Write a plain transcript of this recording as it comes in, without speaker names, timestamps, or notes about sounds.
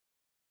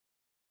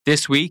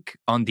This week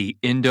on the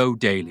Indo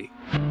Daily.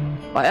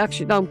 I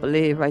actually don't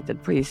believe that the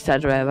priest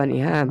said her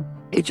any harm.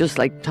 He just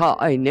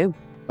thought I knew.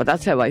 But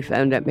that's how I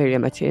found out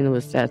Miriam Martina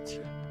was dead.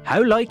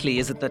 How likely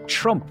is it that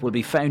Trump will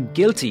be found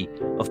guilty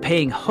of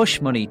paying hush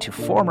money to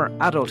former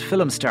adult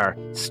film star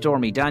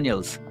Stormy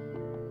Daniels?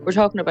 We're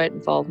talking about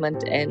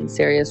involvement in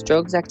serious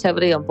drugs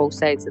activity on both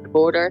sides of the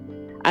border,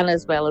 and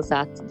as well as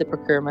that, the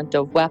procurement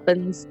of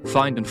weapons.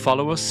 Find and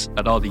follow us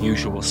at all the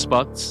usual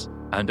spots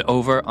and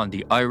over on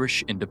the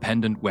Irish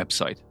Independent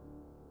website.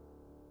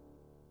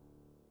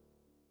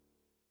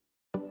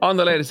 On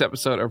the latest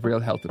episode of Real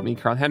Health with me,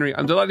 Carl Henry,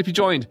 I'm delighted to be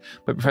joined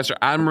by Professor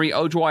Anne-Marie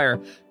O'Dwyer,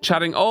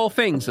 chatting all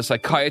things the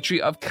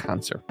psychiatry of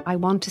cancer. I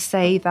want to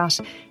say that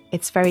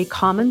it's very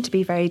common to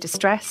be very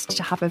distressed,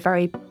 to have a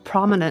very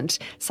prominent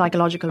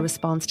psychological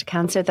response to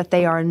cancer, that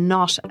they are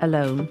not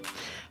alone,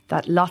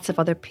 that lots of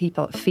other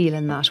people feel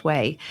in that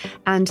way,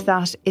 and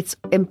that it's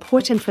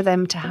important for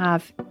them to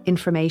have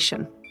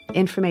information.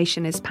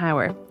 Information is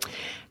power,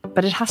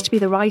 but it has to be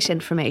the right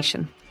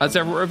information. As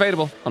ever, we're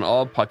available on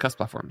all podcast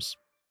platforms.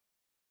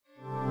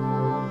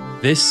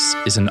 This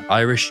is an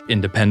Irish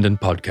Independent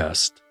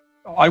podcast.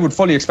 I would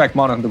fully expect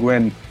Monaghan to go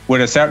in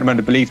with a certain amount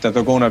of belief that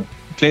they're going to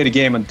play the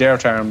game on their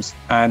terms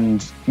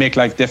and make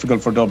life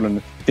difficult for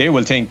Dublin. They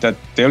will think that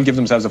they'll give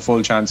themselves a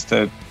full chance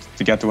to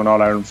get to an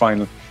All-Ireland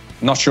final.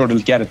 I'm not sure they'll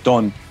get it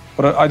done,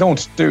 but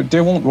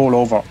they won't roll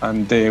over,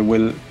 and they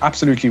will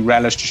absolutely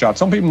relish the shot.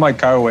 Some people might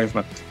cower away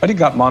from it. I think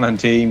that Monaghan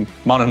team,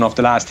 Monaghan of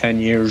the last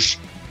 10 years,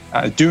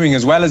 doing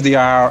as well as they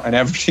are and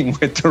everything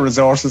with the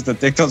resources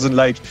that Dick doesn't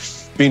like,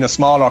 being a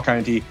smaller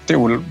county, they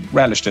will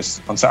relish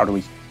this on Saturday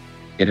week.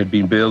 It had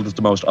been billed as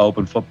the most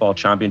open football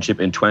championship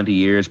in 20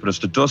 years, but as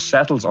the dust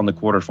settles on the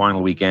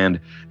quarter-final weekend,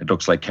 it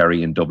looks like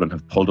Kerry and Dublin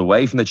have pulled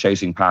away from the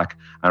chasing pack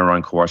and are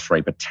on course for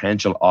a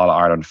potential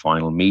All-Ireland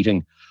final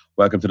meeting.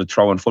 Welcome to the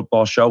Throw-In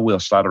Football Show. Will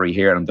Slattery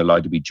here, and I'm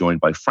delighted to be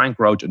joined by Frank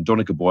Roach and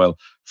Donncha Boyle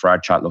for our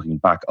chat looking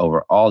back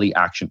over all the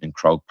action in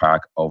Croke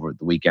Park over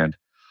the weekend.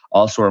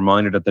 Also a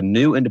reminder that the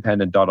new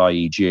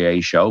independent.ie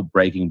GAA show,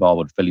 Breaking Ball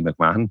with Philly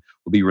McMahon,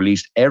 will be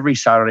released every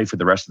Saturday for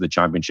the rest of the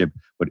championship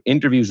with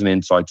interviews and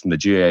insights from the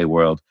GAA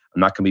world,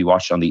 and that can be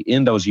watched on the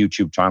Indo's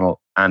YouTube channel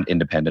and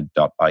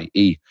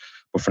independent.ie.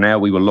 But for now,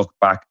 we will look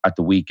back at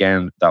the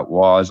weekend that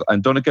was.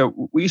 And Donncha,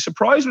 were you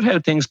surprised with how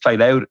things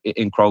played out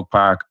in Croke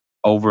Park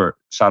over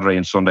Saturday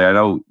and Sunday? I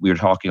know we were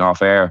talking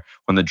off air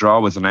when the draw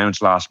was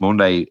announced last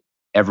Monday.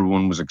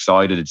 Everyone was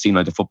excited. It seemed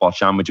like the football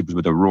championship was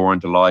with a roar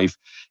into life.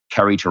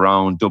 Kerry,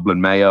 Tyrone,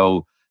 Dublin,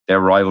 Mayo, their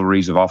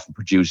rivalries have often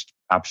produced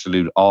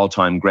absolute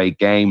all-time great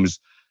games.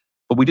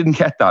 But we didn't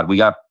get that. We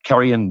got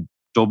Kerry and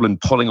Dublin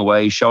pulling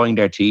away, showing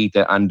their teeth,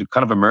 and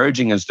kind of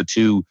emerging as the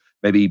two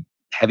maybe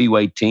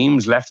heavyweight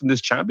teams left in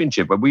this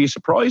championship. But were you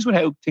surprised with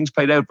how things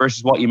played out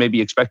versus what you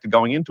maybe expected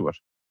going into it?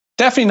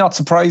 Definitely not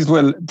surprised,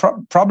 Will.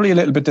 Probably a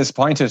little bit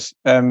disappointed.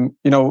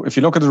 If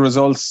you look at the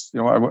results,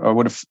 I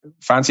would have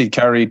fancied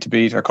Kerry to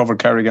beat. I covered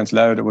Kerry against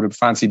Louth. I would have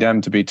fancied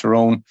them to beat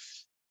Tyrone.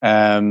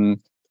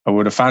 I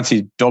would have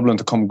fancied Dublin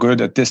to come good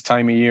at this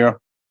time of year,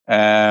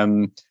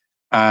 and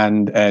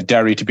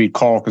Derry to beat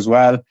Cork as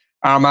well.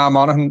 Armagh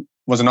Monaghan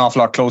was an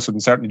awful lot closer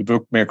than certainly the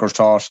bookmakers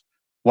thought.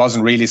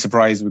 Wasn't really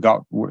surprised we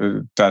got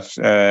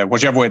that.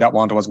 Whichever way that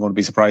went, I wasn't going to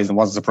be surprised, and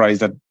wasn't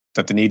surprised that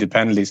they needed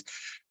penalties.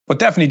 But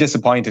definitely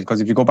disappointed,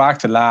 because if you go back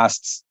to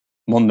last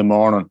Monday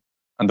morning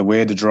and the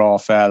way the draw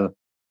fell,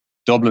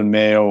 Dublin,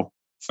 Mayo,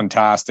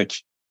 fantastic.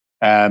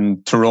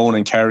 Tyrone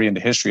and Kerry in the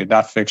history of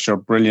that fixture,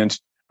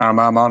 brilliant.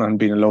 Armagh Monaghan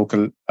being a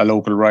local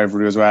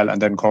rivalry as well, and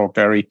then Cork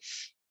Derry.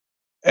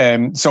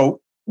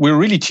 So we were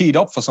really teed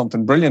up for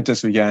something brilliant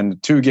this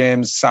weekend. 2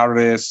 games,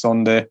 Saturday,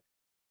 Sunday.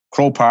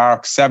 Croke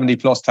Park,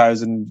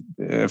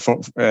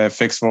 70,000+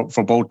 fixed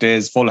for both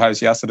days. Full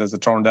house yesterday, as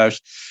it turned out.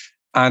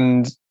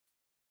 And do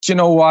you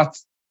know what?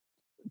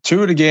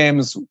 2 of the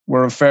games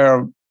were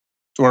drab.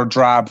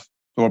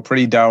 They were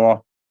pretty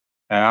dour.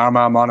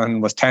 Armagh Monaghan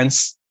was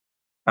tense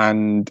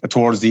and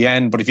towards the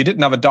end. But if you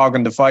didn't have a dog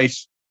in the fight,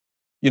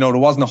 there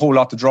wasn't a whole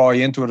lot to draw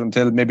you into it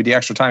until maybe the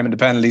extra time in the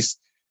penalties.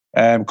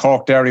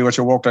 Cork Derry, which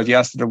I worked out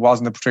yesterday,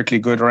 wasn't a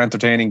particularly good or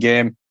entertaining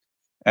game.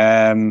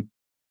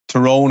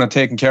 Tyrone had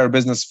taken care of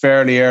business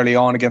fairly early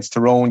on against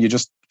Tyrone. You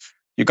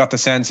got the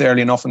sense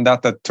early enough in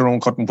that Tyrone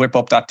couldn't whip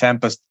up that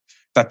tempest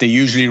that they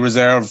usually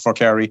reserve for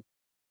Kerry.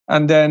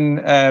 And then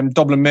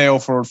Dublin Mayo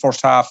for the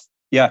first half,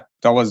 that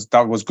was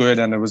good,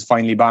 and it was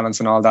finely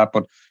balanced and all that.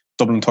 But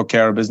Dublin took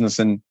care of business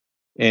in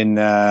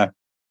the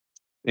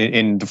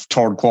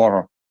third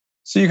quarter.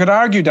 So you could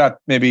argue that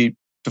maybe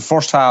the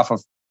first half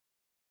of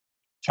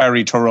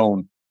Kerry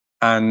Tyrone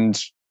and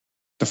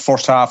the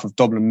first half of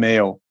Dublin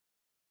Mayo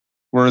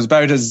were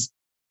about as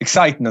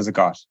exciting as it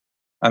got.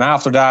 And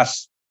after that,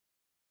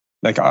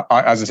 as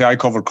I say, I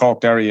covered Cork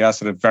Derry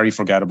yesterday. Very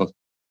forgettable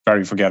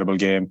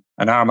game.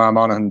 And Armagh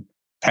Monaghan,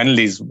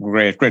 penalties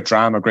were great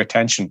drama, great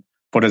tension.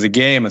 But as a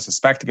game, as a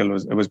spectacle,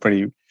 it was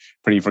pretty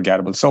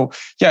forgettable. So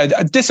yeah,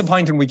 a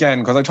disappointing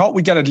weekend, because I thought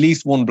we'd get at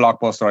least one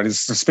blockbuster. I had a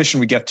suspicion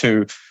we'd get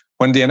 2.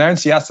 When they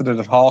announced yesterday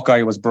that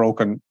Hawkeye was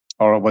broken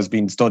or was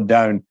being stood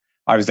down,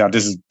 I was there.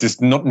 This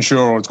is nothing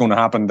sure what's going to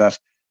happen, that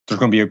there's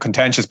going to be a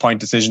contentious point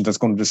decision that's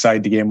going to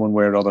decide the game one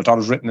way or the other. I thought it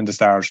was written in the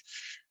stars.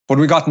 But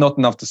we got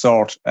nothing of the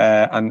sort,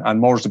 and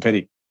more's the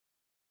pity.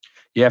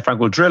 Yeah, Frank,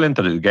 we'll drill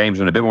into the games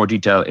in a bit more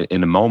detail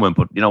in a moment.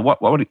 But,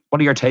 what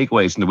are your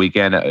takeaways from the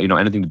weekend?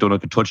 Anything that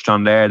Donald touched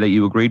on there that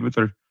you agreed with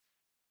her?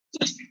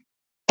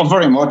 Well,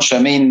 very much. I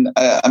mean,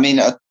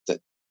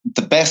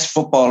 the best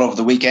football of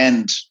the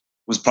weekend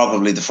was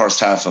probably the first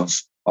half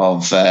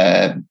of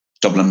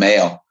Dublin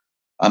Mayo.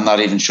 I'm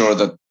not even sure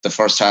that the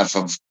first half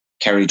of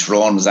Kerry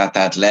Tyrone was at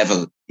that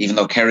level. Even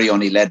though Kerry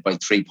only led by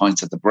 3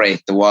 points at the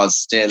break, there was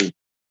still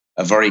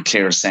a very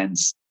clear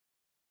sense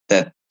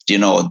that,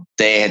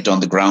 they had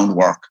done the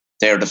groundwork.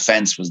 Their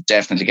defence was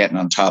definitely getting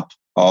on top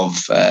of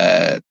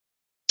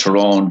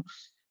Tyrone,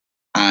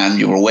 and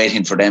you were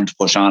waiting for them to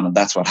push on, and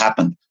that's what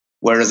happened.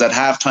 Whereas at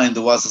halftime,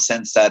 there was a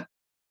sense that,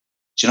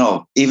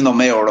 even though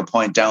Mayo were a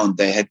point down,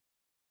 they had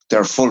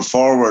their full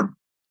forward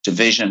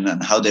division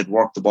and how they'd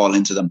work the ball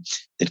into them.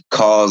 It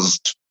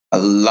caused a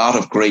lot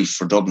of grief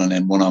for Dublin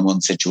in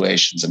one-on-one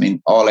situations. I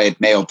mean, all 8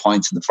 Mayo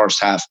points in the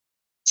first half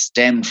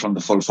stemmed from the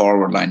full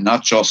forward line,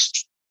 not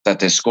just that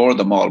they scored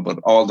them all, but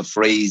all the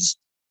frees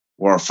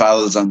were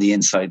fouls on the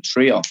inside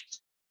trio.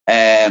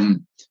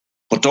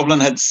 But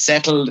Dublin had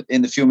settled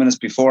in the few minutes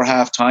before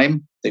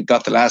half-time. They'd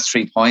got the last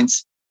 3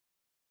 points.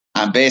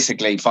 And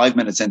basically 5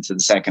 minutes into the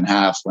second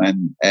half,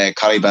 when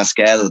Collie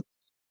Basquel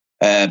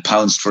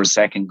pounced for a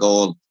second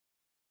goal,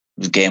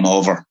 it was game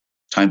over.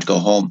 Time to go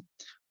home.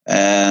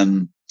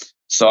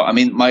 So, I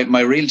mean,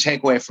 my real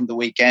takeaway from the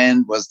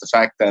weekend was the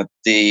fact that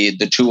the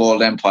two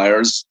old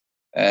empires,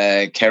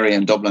 Kerry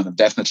and Dublin, have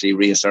definitely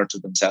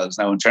reasserted themselves.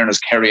 Now, in fairness,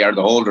 Kerry are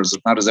the holders.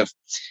 It's not as if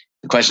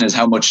the question is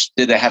how much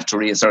did they have to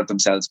reassert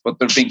themselves, but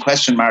there have been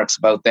question marks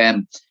about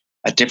them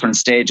at different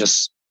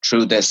stages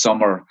through this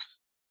summer,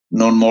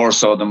 none more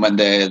so than when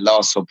they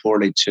lost so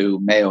poorly to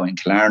Mayo in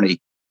Killarney.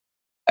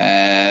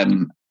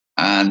 And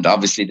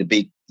obviously they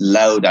beat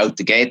Louth out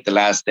the gate the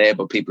last day,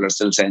 but people are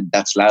still saying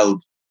that's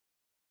Louth.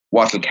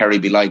 What will Kerry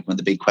be like when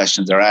the big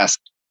questions are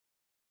asked?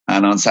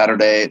 And on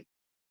Saturday,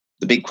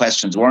 the big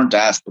questions weren't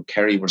asked, but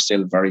Kerry were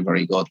still very,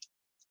 very good.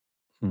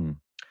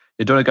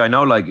 I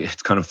know,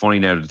 it's kind of funny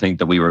now to think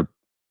that we were,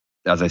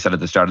 as I said at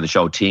the start of the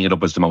show, teeing it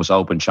up as the most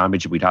open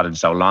championship we'd had in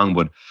so long.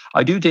 But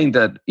I do think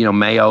that,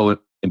 Mayo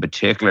in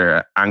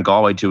particular, and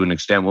Galway to an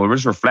extent, we'll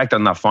just reflect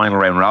on that final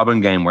round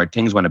robin game where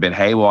things went a bit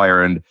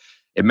haywire, and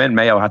it meant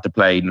Mayo had to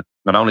play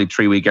not only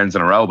 3 weekends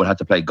in a row, but had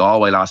to play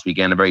Galway last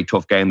weekend, a very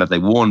tough game that they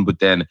won, but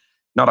then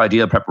not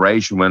ideal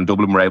preparation when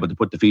Dublin were able to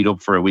put the feet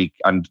up for a week.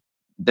 And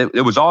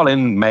it was all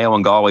in Mayo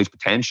and Galway's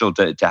potential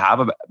to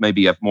have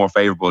maybe a more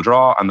favourable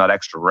draw and that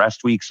extra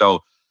rest week.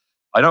 So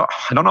I don't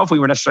know if we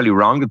were necessarily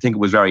wrong to think it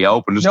was very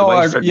open. Just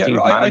I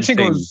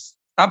think it was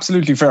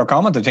absolutely fair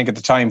comment, I think, at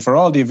the time, for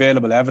all the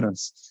available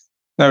evidence.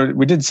 Now,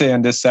 we did say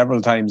on this several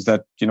times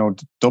that,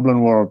 Dublin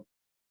were,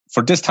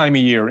 for this time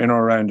of year, in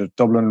or around it,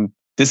 Dublin,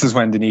 this is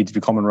when they need to be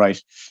coming right.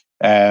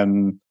 They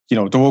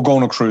were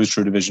going to cruise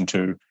through Division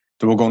 2.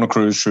 They were going to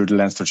cruise through the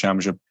Leinster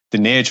Championship. The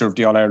nature of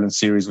the All-Ireland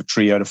series with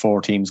 3 out of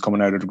 4 teams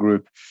coming out of the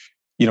group,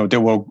 they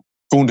were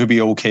going to be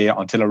okay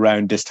until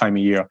around this time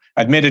of year.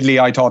 Admittedly,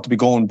 I thought to be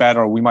going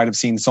better, we might have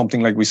seen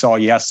something like we saw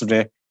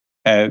yesterday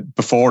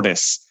before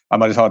this. I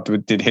might have thought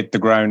they'd hit the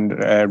ground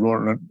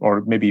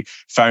or maybe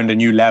found a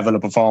new level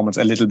of performance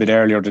a little bit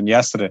earlier than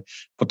yesterday.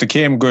 But they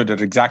came good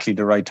at exactly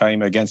the right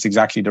time against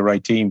exactly the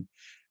right team.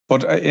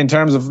 But in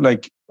terms of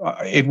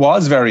it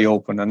was very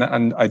open.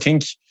 And I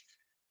think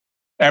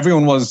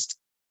everyone was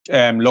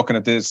looking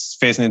at this,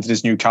 facing into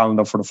this new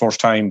calendar for the first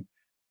time.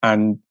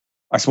 And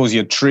I suppose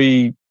you had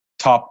 3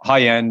 top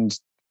high-end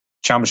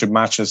championship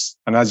matches.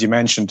 And as you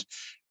mentioned,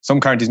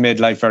 some counties made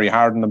life very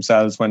hard on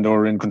themselves when they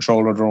were in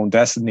control of their own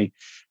destiny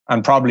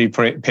and probably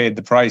paid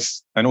the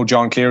price. I know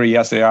John Cleary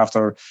yesterday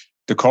after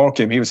the Cork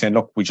game, he was saying,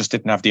 look, we just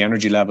didn't have the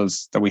energy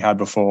levels that we had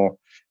before.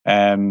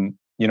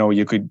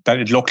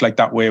 It looked like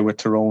that way with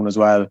Tyrone as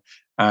well.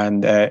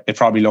 And it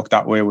probably looked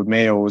that way with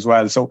Mayo as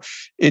well. So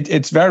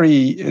it's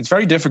very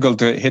difficult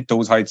to hit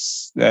those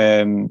heights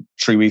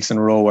 3 weeks in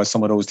a row, as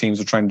some of those teams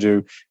are trying to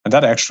do. And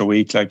that extra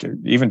week,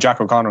 even Jack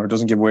O'Connor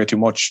doesn't give away too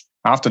much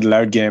after the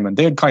Louth game. And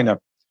they'd kind of,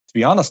 to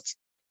be honest,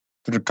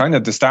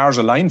 the stars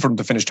aligned for them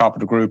to finish top of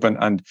the group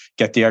and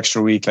get the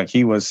extra week. Like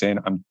he was saying,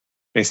 I'm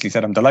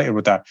delighted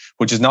with that,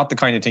 which is not the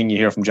kind of thing you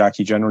hear from Jack.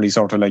 He generally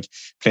sort of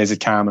plays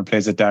it calm and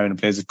plays it down and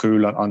plays it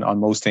cool on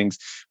most things.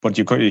 But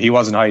he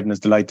wasn't hiding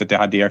his delight that they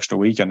had the extra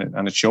week, and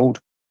it showed.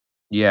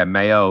 Yeah,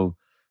 Mayo,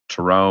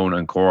 Tyrone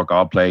and Cork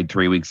all played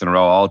 3 weeks in a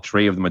row. All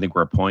 3 of them, I think,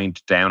 were a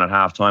point down at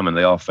halftime, and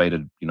they all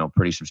faded,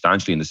 pretty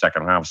substantially in the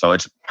second half. So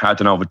it's hard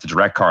to know if it's a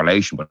direct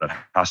correlation, but it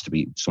has to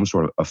be some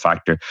sort of a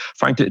factor.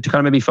 Frank, to kind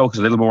of maybe focus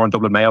a little more on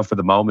Dublin Mayo for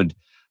the moment,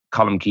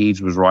 Colin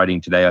Keys was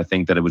writing today, I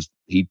think, that it was,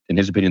 in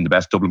his opinion, the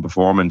best Dublin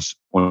performance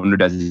under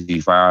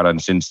Dessie Farrell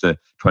and since the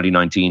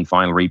 2019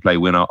 final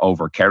replay winner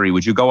over Kerry.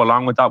 Would you go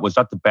along with that? Was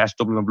that the best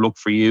Dublin look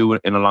for you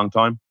in a long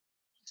time?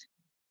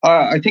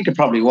 I think it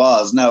probably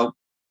was. Now,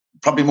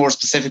 probably more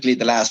specifically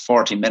the last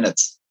 40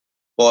 minutes.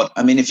 But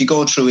I mean, if you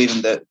go through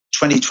even the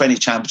 2020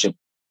 championship,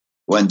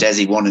 when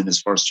Desi won in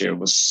his first year,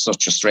 was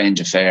such a strange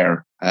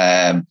affair.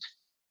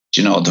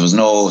 You know, there was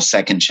no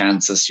second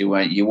chances.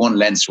 You won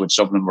Leinster, which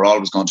Dublin were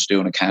always going to do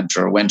in a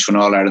canter. Went to an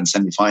All-Ireland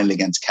semi-final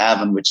against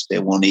Cavan, which they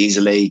won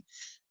easily.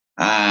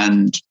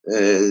 And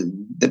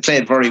they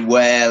played very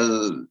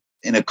well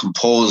in a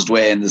composed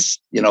way in this,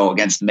 you know,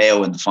 against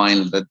Mayo in the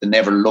final, that they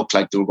never looked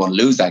like they were going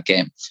to lose that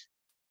game.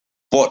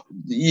 But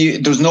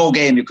there's no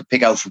game you could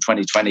pick out from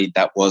 2020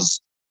 that was,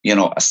 you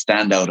know, a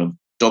standout of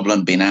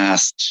Dublin being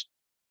asked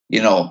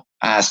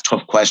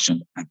tough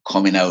questions and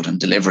coming out and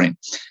delivering.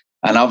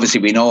 And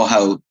obviously we know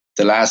how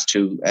the last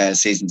two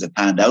seasons have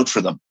panned out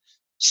for them.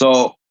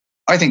 So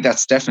I think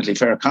that's definitely a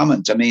fair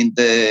comment. I mean,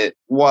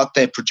 what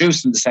they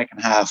produced in the second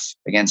half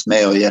against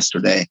Mayo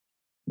yesterday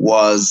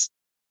was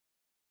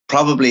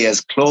probably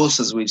as close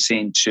as we've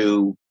seen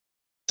to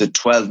the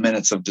 12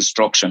 minutes of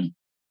destruction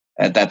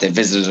that they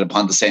visited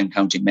upon the same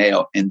County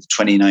Mayo in the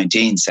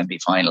 2019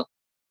 semi-final.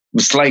 It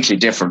was slightly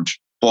different,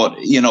 but,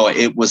 you know,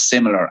 it was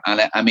similar.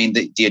 And I mean,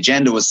 the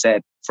agenda was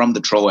set from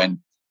the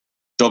throw-in.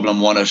 Dublin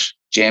won it.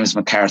 James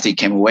McCarthy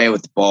came away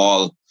with the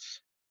ball,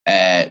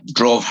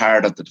 drove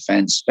hard at the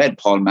defence, fed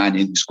Paul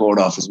Mannion, who scored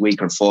off his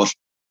weaker foot.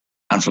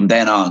 And from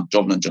then on,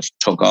 Dublin just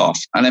took off.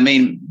 And I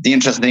mean, the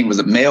interesting thing was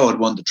that Mayo had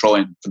won the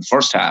throw-in for the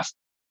first half.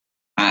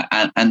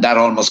 And that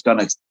almost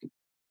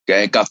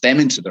got them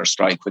into their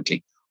stride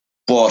quickly.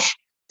 But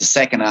the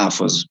second half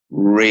was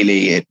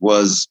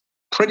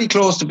pretty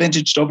close to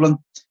vintage Dublin.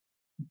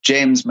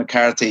 James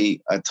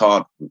McCarthy, I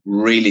thought,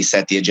 really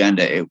set the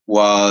agenda. It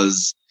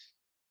was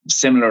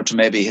similar to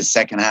maybe his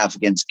second half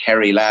against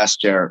Kerry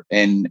last year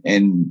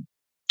in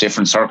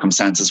different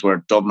circumstances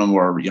where Dublin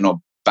were, you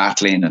know,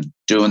 battling and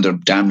doing their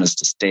damnedest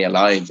to stay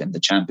alive in the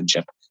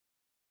championship.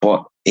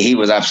 But he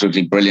was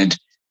absolutely brilliant.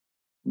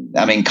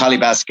 I mean, Collie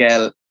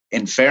Basquel,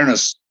 in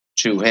fairness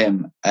to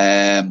him,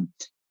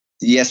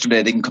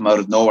 yesterday didn't come out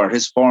of nowhere.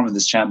 His form in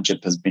this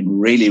championship has been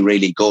really,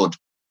 really good.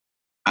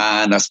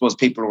 And I suppose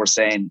people were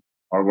saying,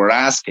 or were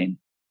asking,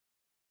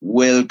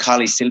 will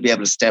Collie still be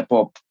able to step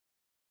up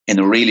in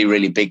the really,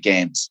 really big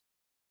games?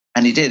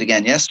 And he did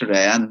again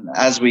yesterday. And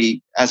as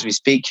we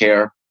speak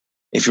here,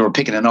 if you were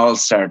picking an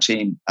all-star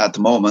team at the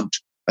moment,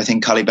 I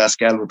think Collie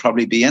Basquel would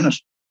probably be in it.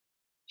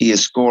 He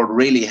has scored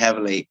really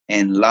heavily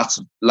in lots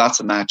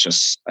of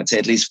matches. I'd say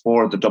at least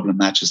 4 of the Dublin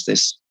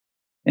matches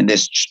in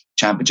this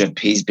championship.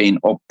 He's been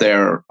up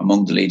there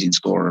among the leading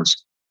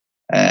scorers.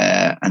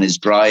 And his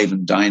drive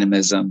and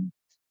dynamism,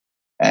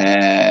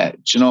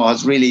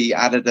 has really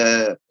added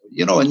a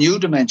new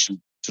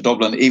dimension to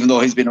Dublin, even though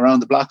he's been around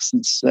the block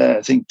since,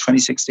 I think,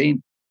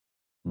 2016.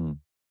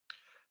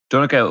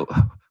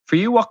 Donnchadh, for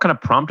you, what kind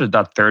of prompted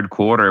that third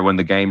quarter when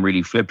the game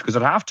really flipped? Because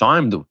at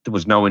half-time, there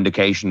was no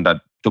indication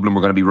that Dublin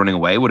were going to be running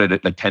away with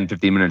it like 10,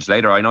 15 minutes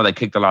later. I know they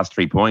kicked the last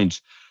 3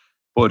 points,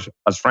 but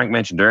as Frank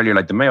mentioned earlier,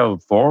 like the Mayo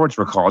forwards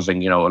were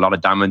causing, a lot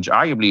of damage,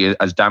 arguably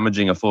as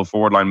damaging a full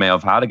forward line may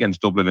have had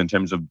against Dublin in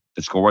terms of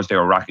the scores they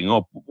were racking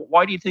up.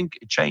 Why do you think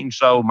it changed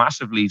so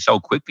massively, so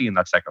quickly in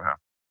that second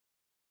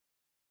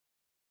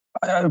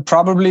half?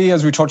 Probably,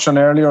 as we touched on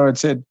earlier, I'd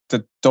say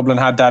that Dublin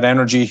had that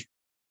energy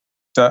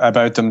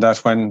about them that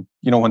when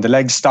the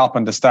legs stop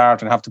and they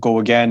start and have to go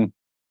again,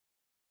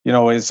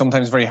 it's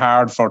sometimes very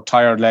hard for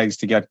tired legs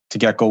to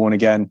get going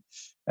again.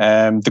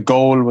 The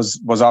goal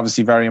was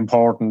obviously very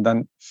important.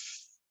 And,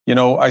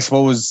 I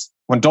suppose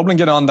when Dublin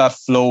get on that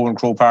flow in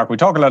Croke Park, we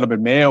talk a lot about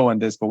Mayo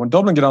and this, but when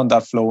Dublin get on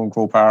that flow in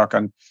Croke Park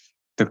and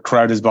the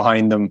crowd is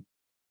behind them,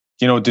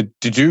 they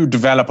do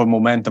develop a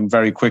momentum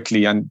very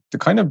quickly and to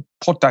kind of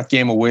put that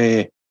game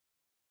away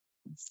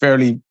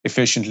fairly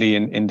efficiently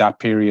in that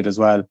period as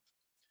well.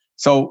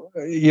 So,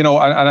 and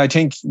I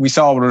think we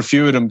saw with a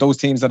few of them, those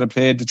teams that had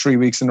played the 3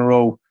 weeks in a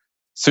row,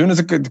 as soon as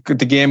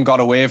the game got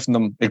away from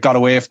them, it got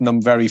away from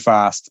them very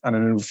fast and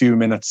in a few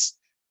minutes.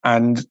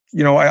 And,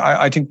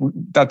 I think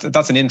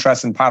that's an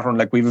interesting pattern.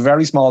 Like, we have a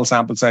very small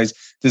sample size.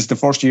 This is the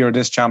first year of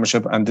this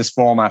championship and this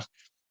format.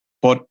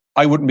 But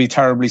I wouldn't be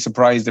terribly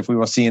surprised if we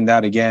were seeing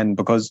that again,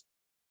 because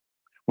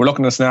we're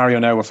looking at a scenario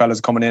now where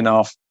fellas coming in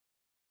off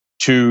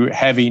 2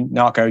 heavy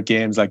knockout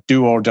games like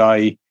do or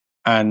die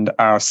and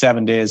are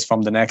 7 days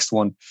from the next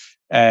one.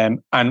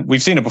 And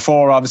we've seen it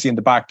before, obviously, in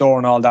the back door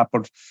and all that,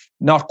 but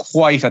not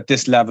quite at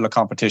this level of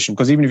competition.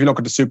 Because even if you look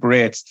at the Super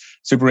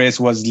 8s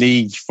was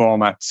league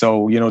format.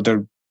 So,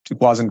 it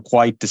wasn't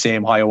quite the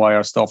same high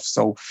wire stuff.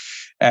 So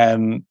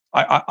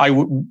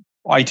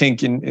I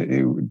think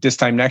in this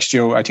time next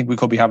year, I think we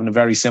could be having a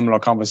very similar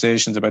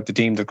conversations about the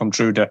team that come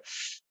through the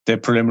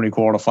preliminary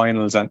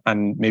quarterfinals,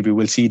 and maybe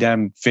we'll see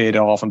them fade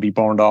off and be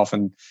burned off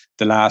in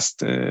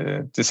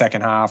the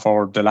second half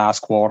or the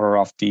last quarter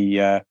of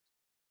these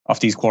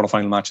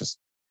quarterfinal matches.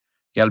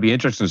 Yeah, it'll be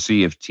interesting to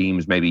see if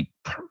teams maybe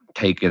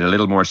take it a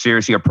little more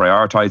seriously or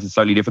prioritise it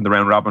slightly different than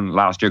round robin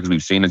last year, because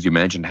we've seen, as you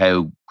mentioned,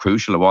 how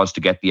crucial it was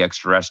to get the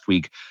extra rest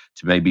week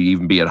to maybe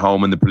even be at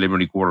home in the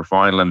preliminary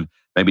quarterfinal, and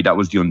maybe that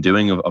was the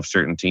undoing of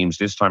certain teams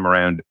this time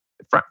around.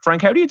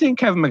 Frank, how do you think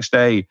Kevin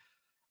McStay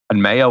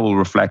and Mayo will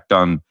reflect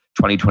on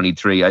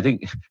 2023. I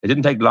think it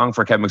didn't take long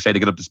for Kevin McStay to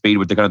get up to speed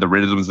with the kind of the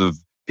rhythms of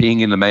being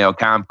in the Mayo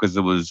camp, because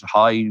there was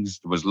highs,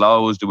 there was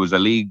lows, there was a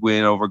league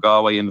win over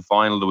Galway in the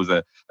final, there was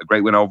a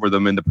great win over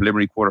them in the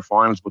preliminary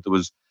quarterfinals, but there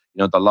was,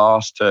 the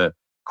loss to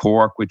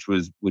Cork, which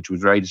was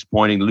very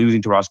disappointing,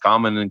 losing to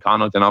Roscommon and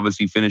Connacht, and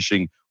obviously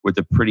finishing with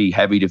a pretty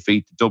heavy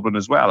defeat to Dublin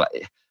as well.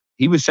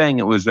 He was saying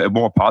it was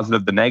more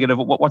positive than negative.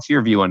 What's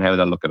your view on how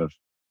they look at it?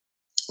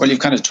 Well, you've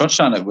kind of touched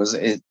on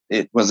it.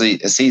 It was a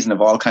season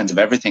of all kinds of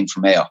everything for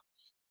Mayo.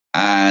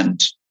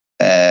 And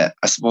I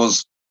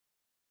suppose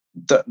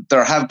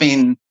there have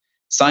been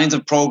signs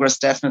of progress,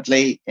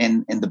 definitely,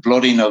 in the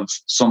blooding of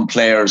some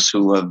players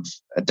who have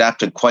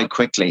adapted quite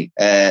quickly,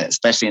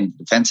 especially in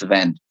the defensive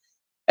end.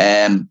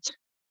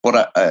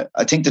 But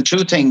I think the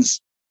two things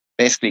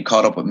basically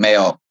caught up with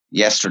Mayo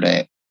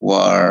yesterday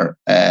were,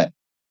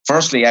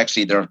 firstly,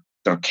 actually, their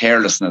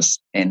carelessness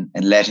in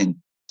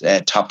letting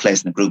top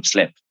place in the group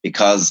slip,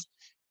 because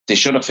they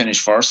should have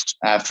finished first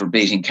after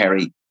beating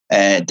Kerry.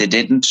 They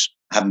didn't,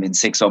 having been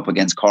 6-up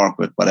against Cork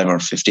with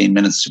 15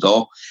 minutes to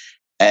go.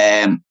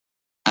 And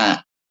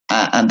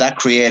that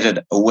created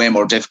a way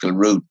more difficult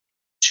route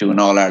to an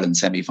All-Ireland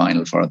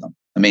semi-final for them.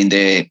 I mean,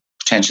 they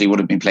potentially would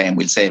have been playing,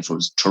 we'll say, if it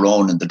was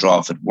Tyrone in the draw,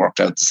 if it worked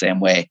out the same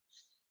way.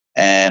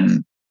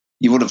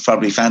 You would have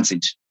probably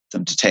fancied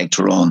them to take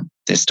Tyrone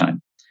this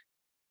time.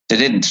 They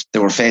didn't. They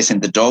were facing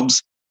the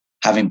Dubs,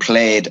 having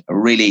played a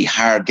really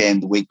hard game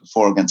the week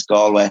before against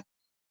Galway.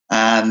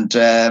 And,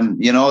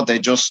 they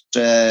just,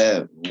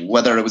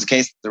 whether it was a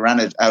case that they ran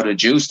it out of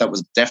juice, that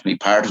was definitely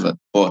part of it.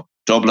 But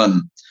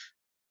Dublin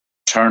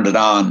turned it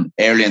on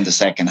early in the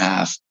second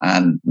half,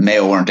 and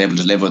Mayo weren't able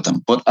to live with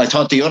them. But I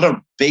thought the other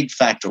big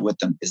factor with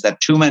them is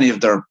that too many of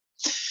their,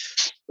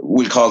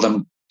 we'll call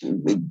them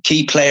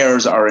key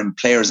players, or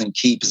players in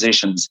key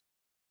positions,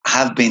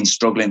 have been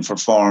struggling for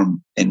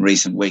form in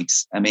recent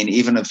weeks. I mean,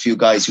 even a few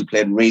guys who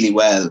played really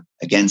well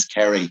against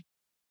Kerry,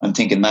 I'm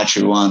thinking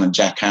Matthew Ruan and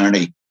Jack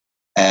Carney,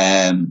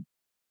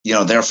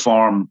 their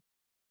form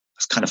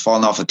has kind of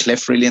fallen off a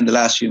cliff really in the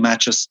last few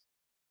matches.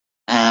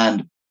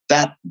 And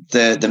that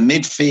the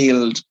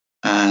midfield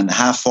and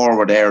half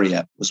forward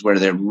area was where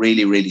they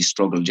really, really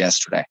struggled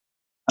yesterday.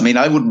 I mean,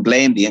 I wouldn't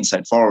blame the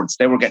inside forwards.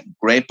 They were getting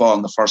great ball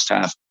in the first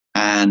half.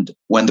 And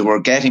when they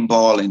were getting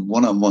ball in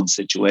one-on-one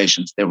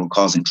situations, they were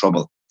causing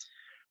trouble.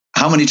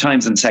 How many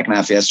times in the second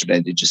half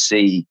yesterday did you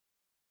see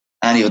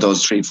any of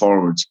those three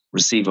forwards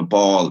receive a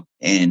ball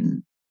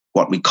in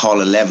what we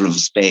call a level of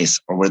space,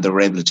 or where they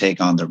were able to take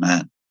on their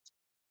man?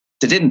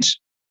 They didn't.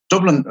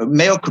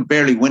 Mayo could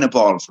barely win a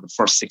ball for the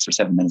first 6 or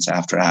 7 minutes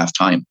after half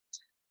time.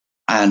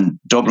 And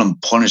Dublin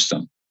punished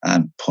them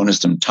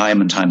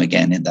time and time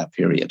again in that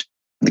period.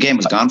 And the game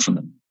was gone from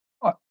them.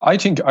 I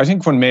think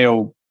when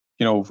Mayo,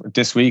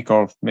 this week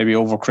or maybe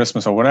over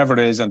Christmas or whatever it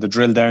is, and the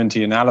drill down to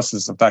the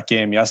analysis of that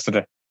game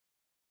yesterday,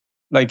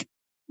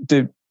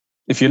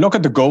 if you look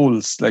at the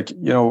goals,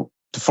 the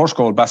first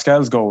goal,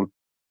 Pascal's goal,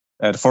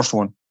 the first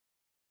one,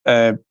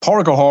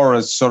 Pádraig O'Hara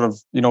is sort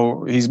of,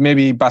 he's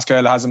maybe,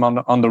 Pascal has him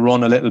on the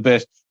run a little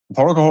bit.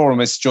 Pádraig O'Hara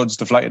misjudged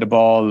the flight of the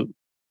ball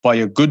by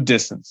a good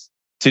distance,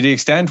 to the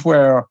extent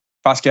where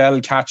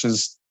Pascal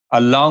catches a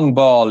long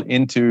ball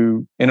in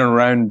and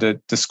around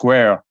the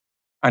square,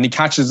 and he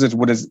catches it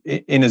with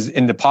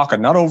in the pocket,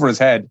 not over his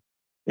head.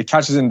 It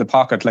catches in the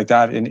pocket like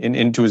that,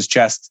 into his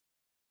chest,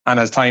 and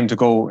has time to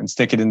go and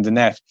stick it in the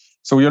net.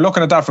 So you're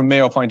looking at that from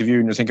Mayo point of view,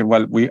 and you're thinking,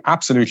 well, we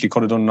absolutely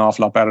could have done an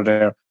awful lot better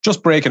there.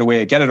 Just break it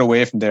away, get it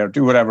away from there,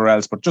 do whatever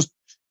else, but just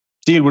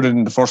deal with it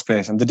in the first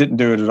place. And they didn't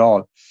do it at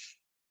all.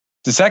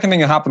 The second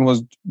thing that happened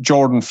was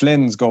Jordan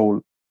Flynn's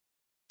goal.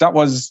 That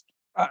was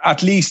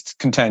at least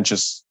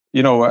contentious.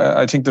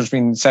 I think there's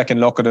been second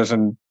look at it,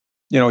 and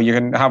you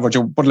can have what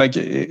you. But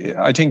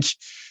I think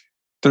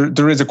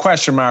there is a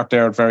question mark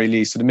there at very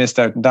least. So they missed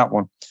out on that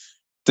one.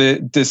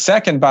 The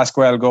second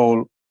Pascual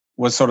goal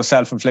was sort of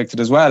self-inflicted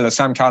as well, as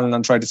Sam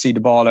Callanan tried to see the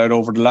ball out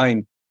over the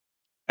line,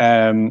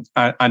 and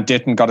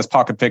didn't, got his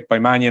pocket picked by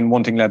Mannion.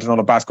 One thing led to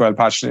another, Pascual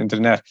patched it into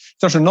the net.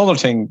 There's another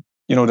thing,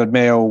 that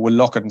Mayo will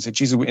look at and say,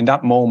 geez, in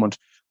that moment,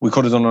 we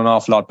could have done an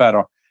awful lot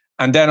better.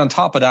 And then on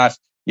top of that,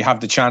 you have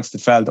the chance that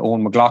fell to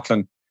Owen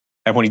McLaughlin,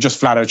 and when he just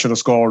flat out should have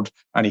scored,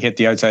 and he hit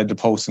the outside of the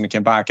post and it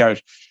came back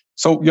out.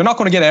 So you're not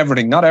going to get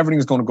everything. Not everything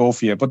is going to go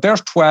for you. But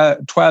there's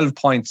 12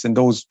 points in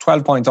those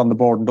 12 points on the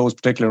board in those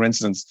particular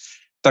incidents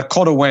that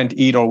could have went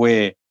either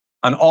way,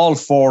 and all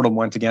 4 of them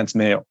went against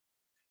Mayo.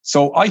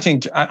 So I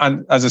think,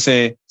 and as I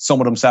say,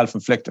 some of them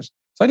self-inflicted.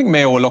 So I think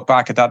Mayo will look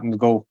back at that and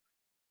go,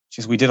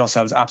 geez, we did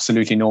ourselves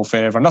absolutely no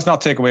favour. And that's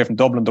not take away from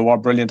Dublin. They were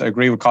brilliant. I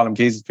agree with Colin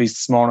Keyes' piece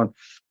this morning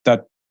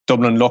that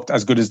Dublin looked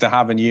as good as they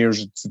have in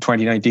years. It's the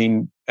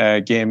 2019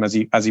 game, as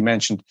he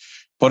mentioned.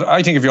 But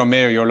I think if you're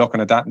Mayo, you're looking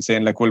at that and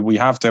saying, well, we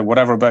have to,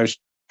 whatever about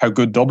how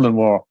good Dublin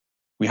were,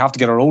 we have to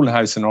get our own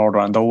house in order.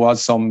 And there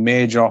was some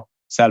major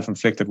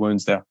self-inflicted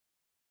wounds there.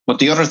 But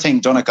the other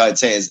thing, Donnacha, I'd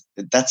say is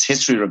that's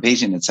history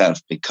repeating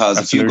itself, because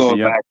absolutely, if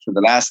you go back to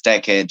the last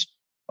decade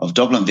of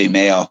Dublin v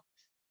Mayo,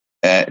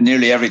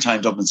 nearly every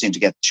time Dublin seemed to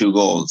get 2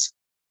 goals,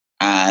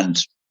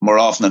 and more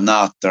often than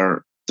not,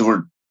 they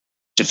were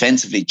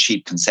defensively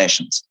cheap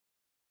concessions,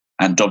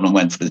 and Dublin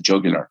went for the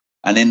jugular.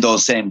 And in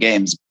those same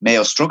games,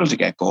 Mayo struggled to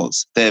get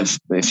goals. If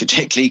you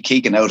take Lee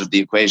Keegan out of the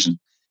equation,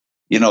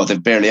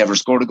 they've barely ever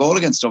scored a goal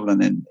against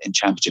Dublin in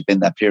Championship in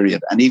that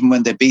period. And even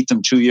when they beat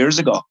them 2 years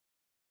ago,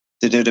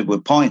 they did it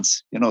with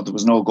points. There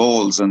was no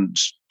goals, and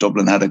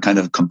Dublin had a kind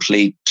of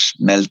complete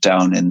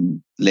meltdown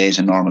in late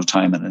in normal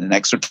time and in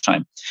extra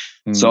time.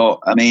 So,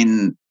 I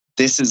mean,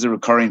 this is a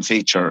recurring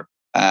feature,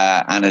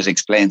 and it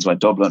explains why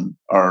Dublin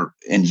are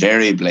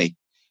invariably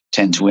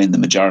tend to win the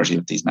majority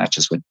of these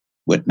matches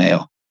with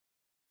Mayo.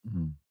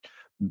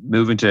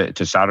 Moving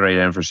to Saturday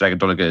then for a second,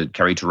 Donegal,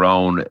 Kerry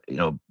Tyrone,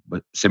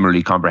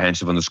 similarly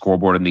comprehensive on the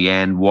scoreboard in the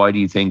end. Why do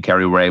you think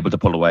Kerry were able to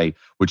pull away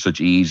with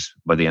such ease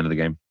by the end of the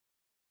game?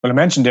 Well, I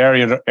mentioned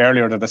earlier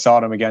that I saw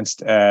them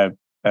against Louth.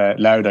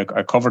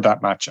 I covered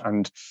that match,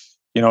 and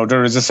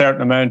there is a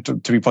certain amount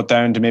to be put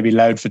down to maybe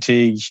Louth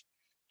fatigue.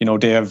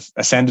 They have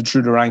ascended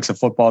through the ranks of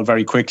football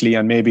very quickly,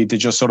 and maybe they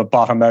just sort of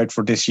bottom out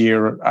for this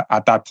year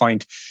at that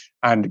point,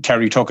 and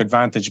Kerry took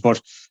advantage.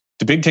 But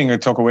the big thing I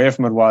took away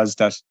from it was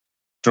that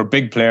their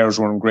big players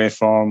were in great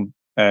form.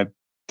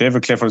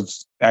 David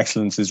Clifford's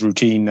excellence is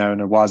routine now,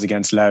 and it was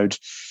against Louth.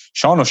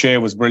 Sean O'Shea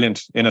was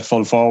brilliant in at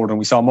full forward, and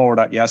we saw more of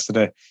that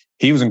yesterday.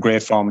 He was in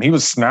great form. He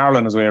was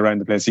snarling his way around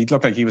the place. He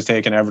looked like he was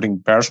taking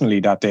everything personally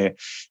that day.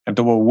 And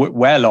they were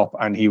well up,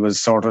 and he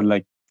was sort of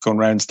like going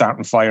around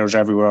starting fires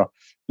everywhere,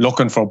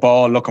 looking for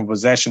ball, looking for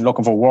possession,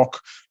 looking for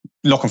work,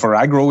 looking for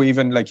aggro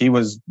even. Like, he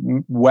was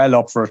well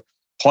up for it.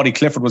 Paddy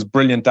Clifford was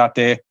brilliant that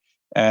day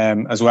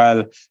as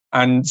well.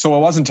 And so I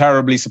wasn't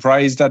terribly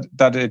surprised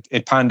that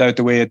it panned out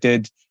the way it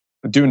did.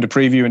 Doing the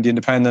preview in the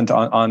Independent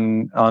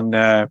on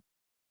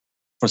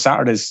for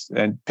Saturday's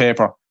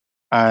paper.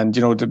 And,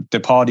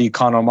 the Paddy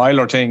Conor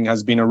Myler thing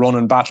has been a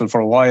running battle for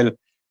a while.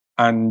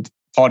 And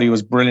Paddy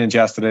was brilliant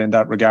yesterday in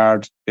that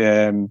regard.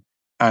 And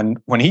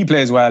when he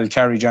plays well,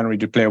 Kerry generally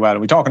do play well.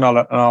 We're talking an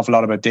awful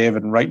lot about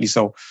David, and rightly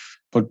so.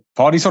 But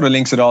Paddy sort of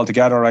links it all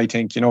together, I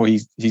think.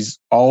 He's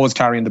always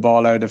carrying the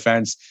ball out of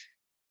defence.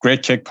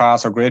 Great kick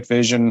pass or great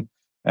vision.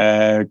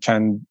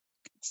 Can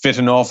fit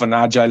enough and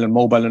agile and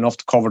mobile enough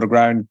to cover the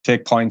ground,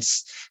 take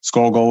points,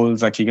 score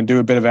goals. Like, he can do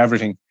a bit of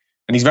everything.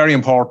 And he's very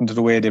important to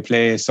the way they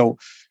play. So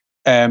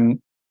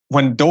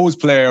when those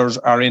players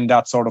are in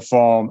that sort of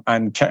form,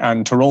 and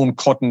Tyrone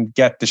couldn't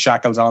get the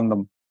shackles on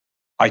them,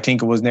 I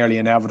think it was nearly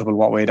inevitable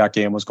what way that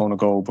game was going to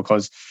go,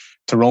 because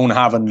Tyrone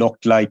haven't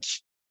looked like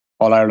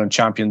All-Ireland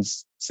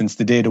champions since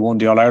the day they won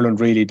the All-Ireland,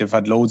 really. There's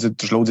loads of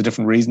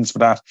different reasons for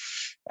that.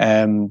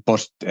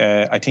 But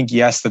I think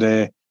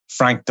yesterday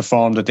franked the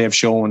form that they've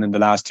shown in the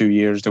last 2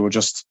 years. They were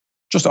just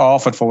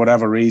off it for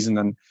whatever reason.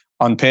 And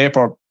on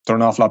paper, they're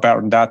an awful lot better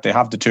than that. They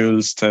have the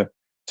tools to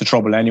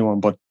trouble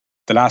anyone. But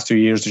the last 2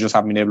 years, they just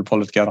haven't been able to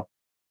pull it together.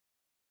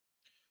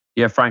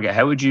 Yeah, Frank,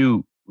 how would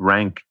you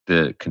rank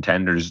the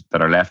contenders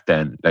that are left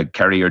then? Like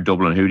Kerry or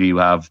Dublin, who do you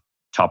have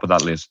top of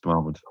that list at the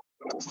moment?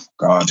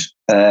 God.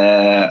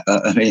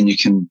 I mean,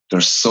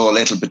 there's so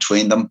little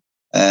between them.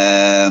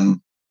 As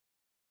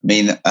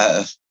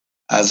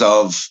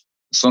of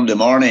Sunday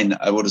morning,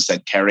 I would have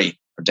said Kerry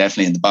are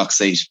definitely in the box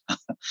seat.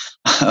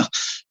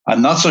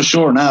 I'm not so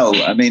sure now.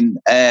 I mean,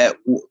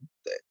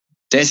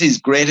 Desi's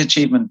great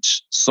achievement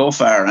so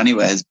far,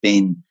 anyway, has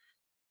been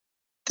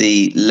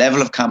the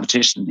level of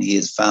competition he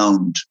has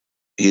found.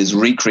 He has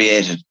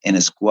recreated in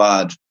a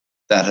squad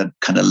that had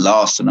kind of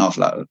lost an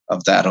awful lot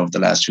of that over the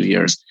last 2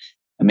 years.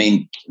 I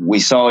mean, we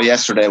saw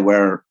yesterday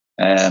where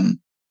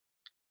Kieran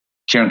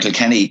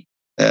Kilkenny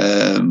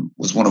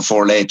was one of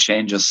 4 late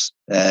changes.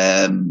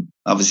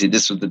 Obviously,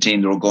 this was the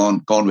team they were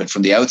going with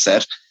from the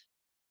outset.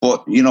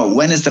 But,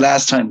 when is the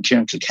last time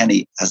Kieran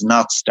Kilkenny has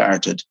not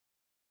started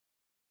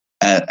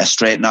a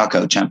straight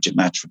knockout championship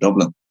match for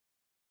Dublin?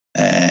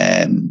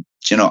 And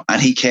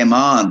he came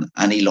on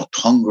and he looked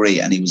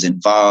hungry and he was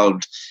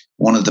involved.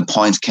 One of the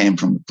points came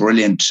from a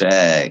brilliant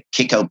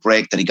kick-out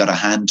break that he got a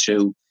hand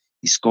to.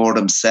 He scored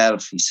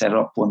himself. He set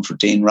up one for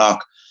Dean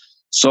Rock.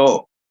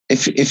 So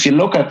if you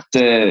look at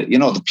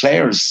the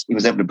players he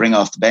was able to bring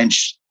off the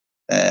bench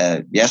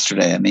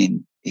yesterday, I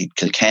mean, he had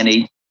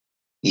Kilkenny,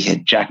 he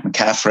had Jack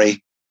McCaffrey,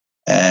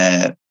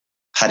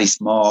 Paddy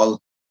Small.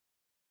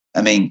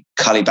 I mean,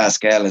 Collie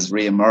Basquel has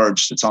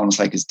re-emerged. It's almost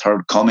like his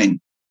third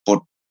coming.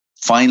 But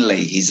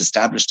finally, he's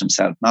established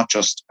himself not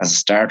just as a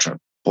starter,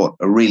 but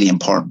a really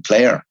important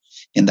player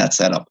in that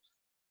setup.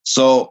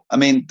 So, I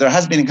mean, there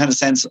has been a kind of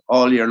sense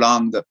all year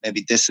long that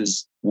maybe this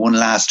is one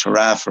last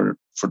hurrah for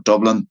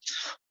Dublin.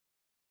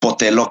 But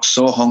they looked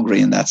so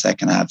hungry in that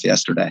second half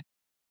yesterday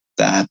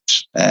that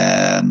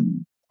I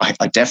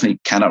definitely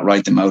cannot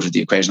write them out of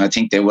the equation. I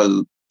think they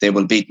will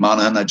beat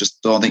Monaghan. I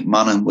just don't think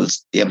Monaghan will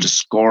be able to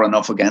score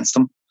enough against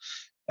them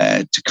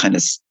to kind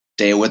of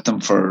stay with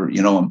them for,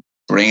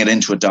 bring it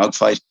into a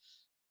dogfight.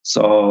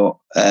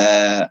 So,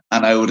 and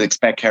I would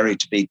expect Kerry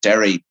to beat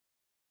Derry,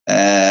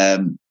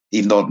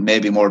 even though it may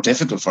be more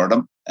difficult for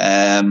them.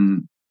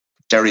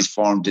 Derry's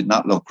form did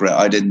not look great.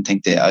 I didn't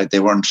think they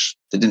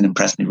didn't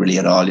impress me really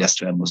at all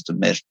yesterday, I must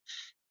admit,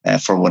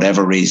 for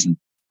whatever reason.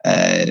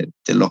 They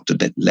looked a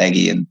bit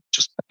leggy and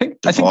just. I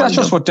think that's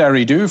just what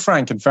Derry do,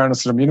 Frank. In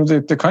fairness to them,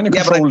 they kind of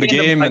control the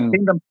game.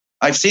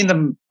 I've seen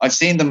them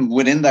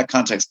within that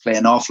context play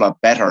an awful lot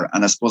better.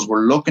 And I suppose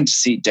we're looking to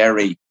see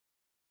Derry,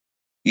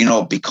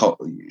 because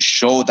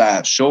show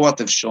what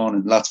they've shown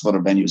in lots of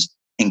other venues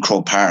in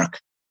Croke Park.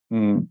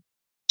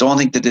 Don't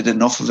think they did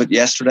enough of it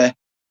yesterday.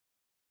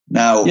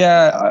 Now,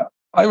 yeah,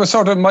 I was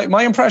sort of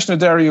my impression of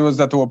Derry was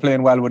that they were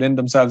playing well within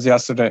themselves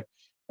yesterday.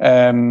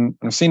 And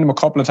I've seen them a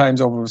couple of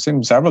times over. I've seen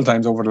them several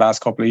times over the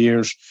last couple of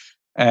years.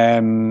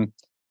 The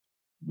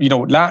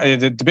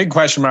big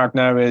question mark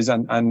now is,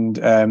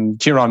 and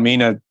Kieran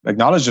Mina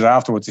acknowledged it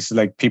afterwards. He said,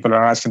 like, people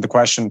are asking the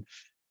question,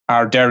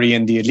 are Derry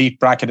in the elite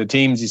bracket of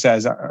teams? He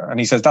says,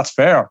 that's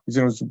fair,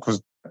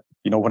 because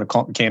when it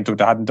came to it,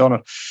 they hadn't done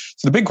it.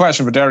 So the big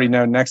question for Derry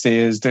now next day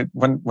is that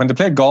when they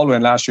played Galway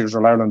in last year's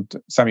All-Ireland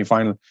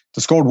semi-final,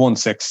 they scored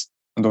 1-6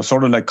 and they were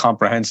sort of like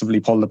comprehensively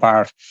pulled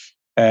apart.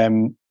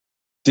 They'll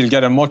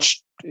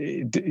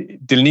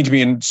need to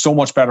be in so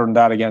much better than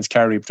that against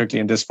Kerry,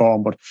 particularly in this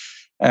form. But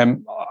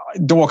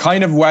they were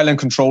kind of well in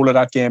control of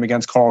that game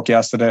against Cork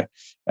yesterday.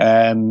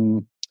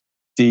 The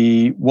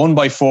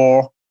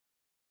 1-4,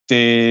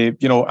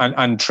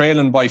 and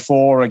trailing by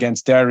 4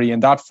 against Derry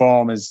in that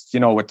form is,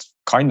 it's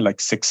kind of like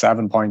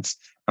 6-7 points.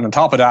 And on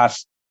top of that,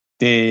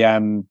 they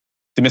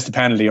missed the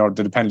penalty, or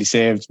the penalty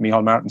saved.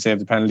 Micheál Martin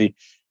saved the penalty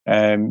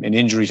in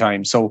injury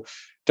time. So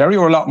Derry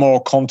were a lot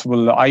more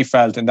comfortable, I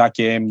felt, in that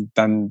game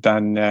than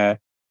the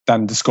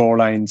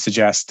scoreline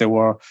suggests. They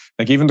were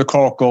like, even the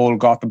Cork goal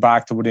got them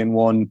back to within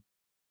 1,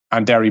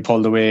 and Derry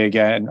pulled away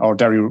again, or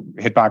Derry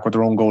hit back with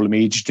their own goal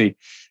immediately.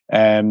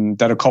 They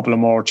had a couple of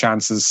more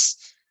chances.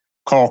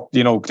 Cork,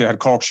 they had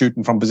Cork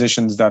shooting from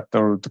positions that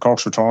the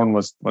Cork's return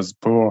was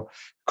poor.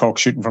 Cork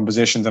shooting from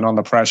positions and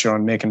under pressure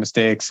and making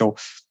mistakes. So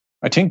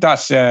I think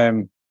that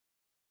I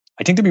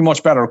think they'll be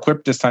much better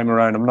equipped this time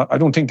around. I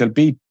don't think they'll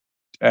beat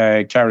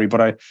Kerry,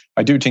 but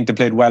I do think they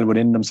played well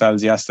within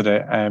themselves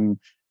yesterday. And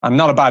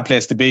not a bad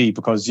place to be,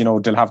 because they know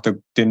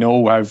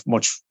how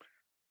much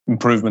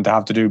improvement they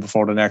have to do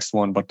before the next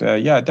one. But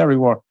Derry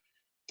were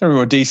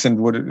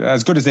decent,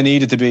 as good as they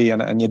needed to be,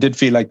 and you did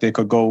feel like they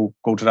could go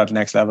to that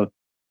next level.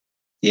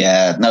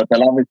 Yeah, no,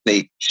 they'll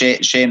obviously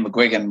Shane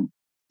McGuigan,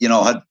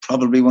 had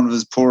probably one of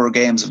his poorer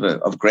games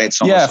of great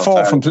summer. Yeah,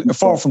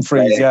 four from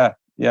frees. Yeah.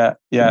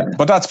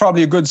 But that's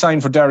probably a good sign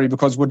for Derry,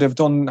 because would they've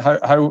done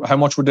how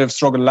much would they have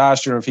struggled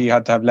last year if he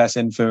had to have less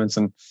influence?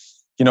 And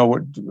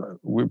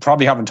we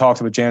probably haven't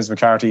talked about James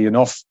McCarthy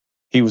enough.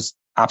 He was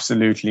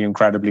absolutely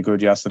incredibly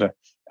good yesterday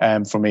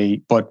for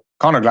me. But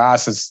Conor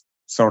Glass is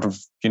sort of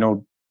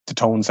the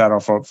tone setter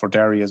for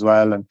Derry as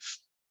well, and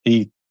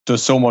he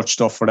does so much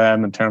stuff for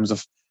them in terms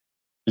of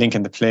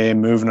linking the play,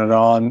 moving it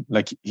on.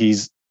 Like,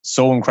 he's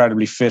so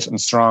incredibly fit and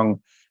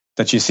strong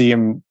that you see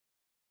him,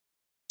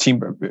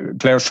 team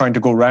players trying to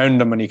go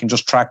around him, and he can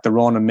just track the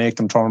run and make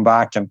them turn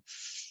back. And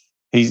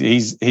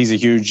he's a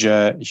huge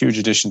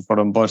addition for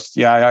them. But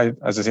yeah,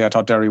 as I say, I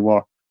thought Derry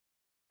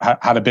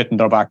had a bit in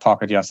their back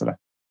pocket yesterday.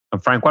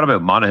 And Frank, what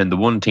about Monaghan, the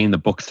one team that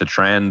books the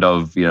trend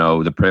of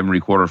the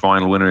preliminary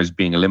quarter-final winners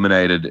being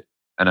eliminated?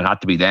 And it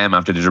had to be them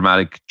after the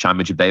dramatic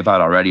championship they've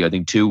had already. I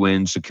think 2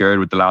 wins secured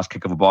with the last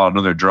kick of a ball,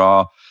 another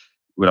draw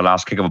with the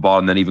last kick of a ball,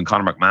 and then even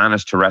Conor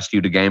McManus to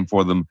rescue the game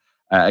for them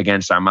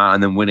against Armagh,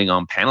 and then winning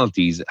on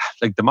penalties.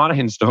 Like, the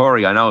Monaghan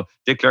story, I know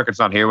Dick Clerkett's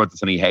not here with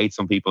us, and he hates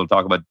some people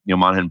talk about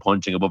Monaghan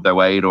punching above their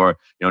weight, or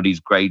these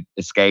great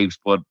escapes.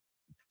 But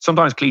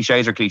sometimes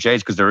cliches are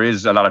cliches, because there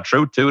is a lot of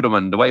truth to them,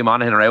 and the way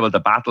Monaghan are able to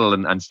battle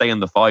and stay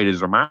in the fight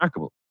is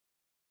remarkable.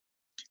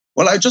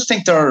 Well, I just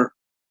think their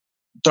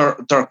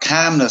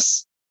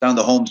calmness down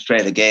the home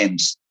straight of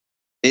games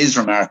is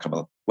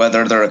remarkable.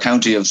 Whether they're a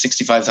county of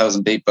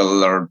 65,000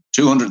 people or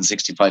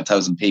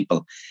 265,000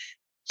 people,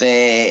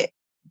 and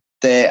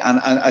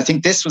I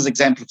think this was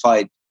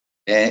exemplified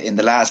in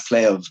the last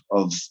play of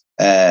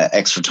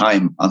extra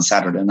time on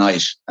Saturday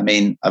night. I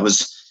mean, I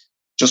was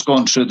just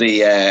going through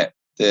the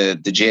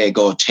GA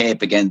Go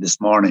tape again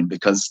this morning,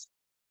 because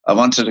I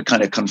wanted to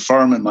kind of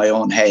confirm in my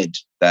own head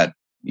that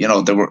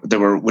they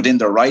were within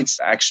their rights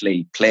to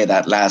actually play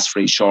that last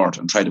free short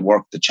and try to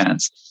work the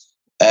chance.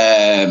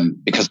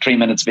 Because 3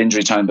 minutes of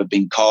injury time had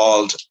been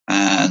called,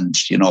 and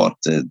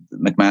the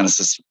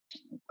McManus's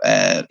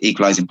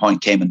equalising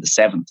point came in the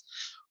 7th.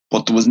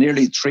 But there was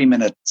nearly 3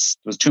 minutes.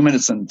 There was 2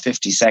 minutes and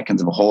 50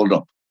 seconds of a hold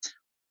up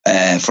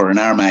for an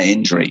Armagh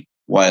injury,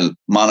 while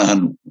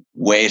Monaghan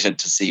waited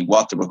to see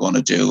what they were going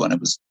to do, and it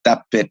was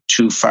that bit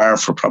too far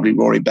for probably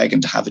Rory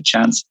Beggan to have a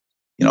chance.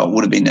 It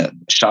would have been a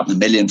shot in a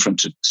million for him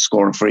to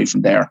score a free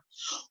from there.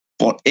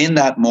 But in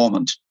that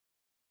moment,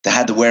 they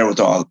had the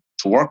wherewithal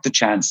to work the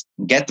chance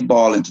and get the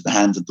ball into the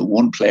hands of the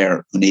one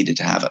player who needed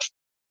to have it.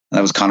 And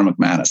that was Conor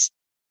McManus.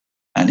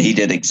 And he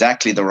did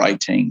exactly the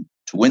right thing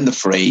to win the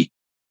free,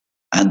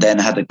 and then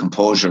had the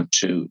composure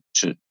to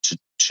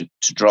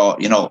draw,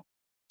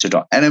 to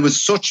draw. And it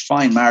was such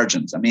fine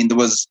margins. I mean, there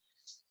was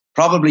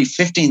probably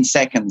 15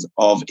 seconds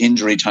of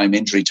injury time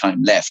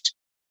left.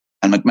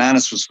 And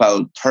McManus was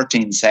fouled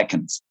 13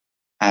 seconds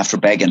after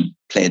Beggan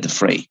played the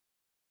free.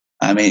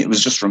 I mean, it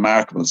was just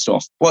remarkable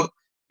stuff. But,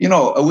 you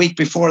know, a week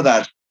before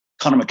that,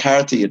 Conor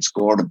McCarthy had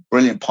scored a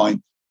brilliant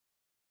point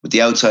with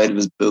the outside of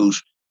his boot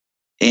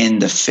in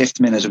the 5th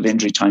minute of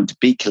injury time to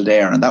beat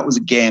Kildare. And that was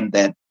a game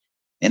that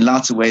in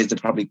lots of ways they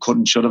probably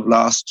should have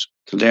lost.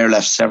 Kildare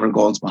left several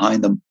goals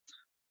behind them,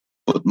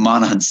 but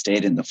Monaghan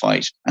stayed in the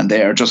fight, and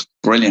they are just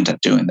brilliant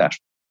at doing that.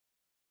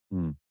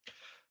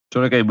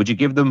 So again, would you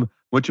give them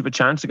much of a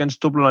chance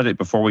against Dublin? I think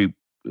before we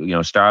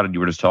started,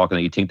 you were just talking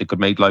that you think they could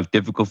make life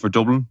difficult for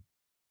Dublin.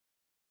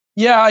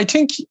 Yeah, I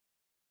think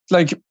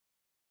they're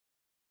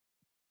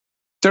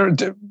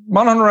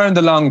Monaghan around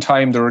a long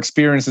time. Their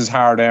experience is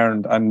hard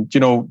earned, and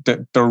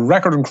the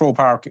record in Croke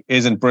Park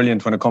isn't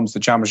brilliant when it comes to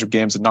championship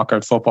games and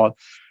knockout football.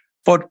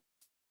 But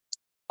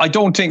I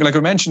don't think, like I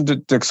mentioned,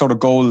 the sort of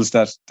goals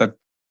that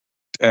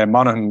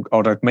Monaghan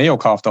or that Mayo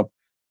coughed up. I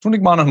don't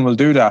think Monaghan will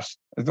do that.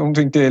 I don't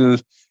think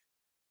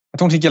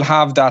you'll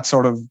have that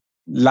sort of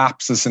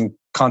lapses in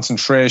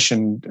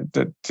concentration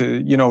that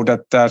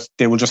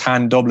they will just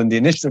hand Dublin the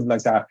initiative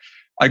like that.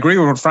 I agree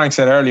with what Frank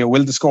said earlier.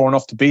 Will they score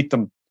enough to beat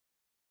them?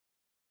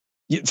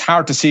 It's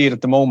hard to see it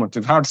at the moment.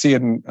 It's hard to see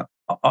it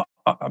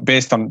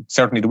based on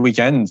certainly the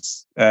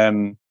weekend's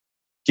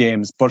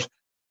games. But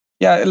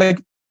yeah,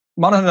 like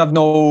Monaghan have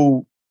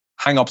no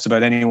hang-ups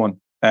about anyone.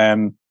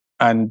 And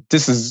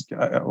this is,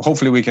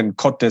 hopefully we can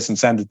cut this and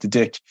send it to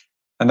Dick.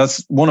 And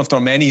that's one of their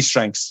many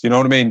strengths. You know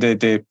what I mean?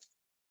 They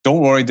don't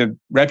worry. The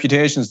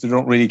reputations, they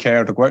don't really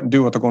care. They go out and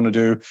do what they're going to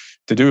do.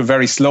 They do a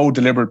very slow,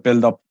 deliberate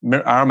build-up.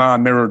 Armagh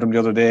mirrored them the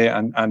other day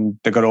and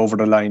they got over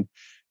the line.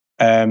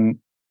 And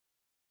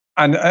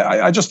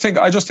I just think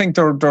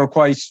they're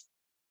quite.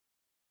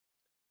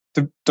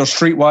 They're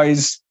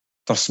streetwise.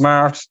 They're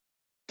smart.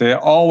 They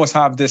always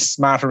have this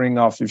smattering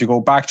of. If you go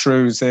back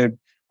through, say,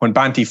 when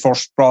Banty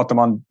first brought them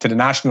on to the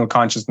national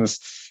consciousness,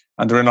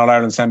 and they're in All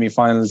Ireland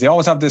semi-finals, they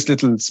always have this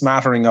little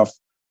smattering of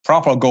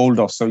proper goal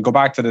dust. So you go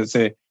back to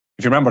say,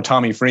 if you remember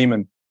Tommy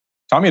Freeman,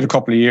 Tommy had a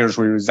couple of years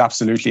where he was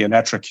absolutely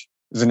electric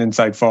as an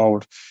inside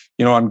forward.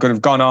 I'm going to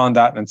have gone on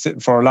that, and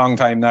for a long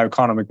time now,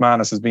 Conor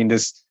McManus has been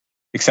this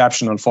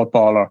exceptional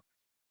footballer,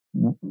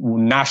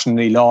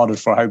 nationally lauded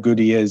for how good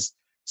he is.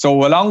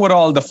 So along with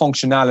all the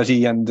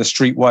functionality and the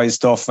streetwise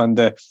stuff and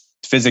the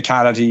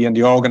physicality and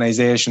the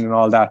organisation and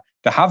all that,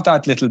 they have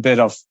that little bit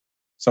of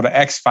sort of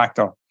X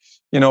factor.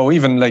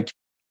 Even like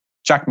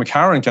Jack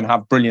McCarron can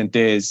have brilliant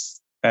days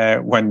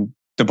when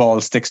the ball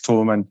sticks to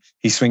him and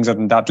he swings it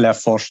in that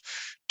left foot.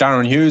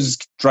 Darren Hughes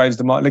drives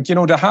them out.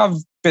 They have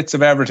bits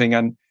of everything.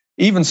 And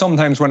even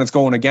sometimes when it's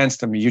going against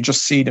them, you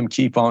just see them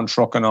keep on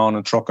trucking on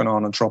and trucking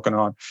on and trucking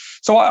on.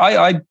 So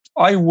I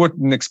would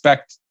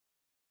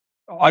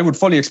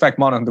fully expect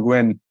Monaghan to go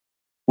in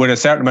with a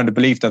certain amount of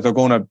belief that they're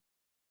going to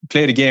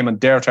play the game on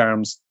their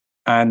terms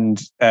and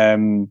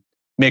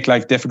make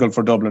life difficult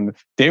for Dublin.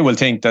 They will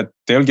think that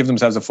they'll give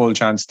themselves a full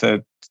chance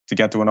to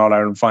get to an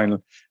All-Ireland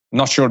final. I'm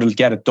not sure they'll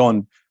get it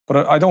done,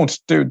 but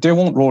they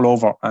won't roll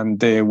over, and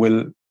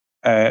they'll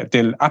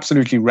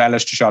absolutely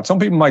relish the shot. Some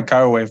people might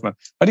cower away from it.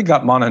 I think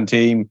that Monaghan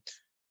team,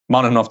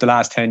 Monaghan of the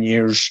last 10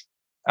 years,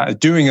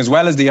 doing as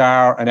well as they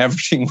are and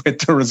everything with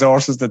the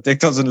resources that Dick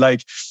doesn't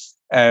like,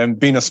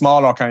 being a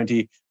smaller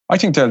county, I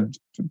think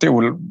they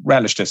will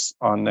relish this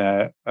on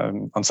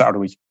Saturday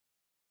week.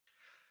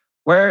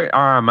 Where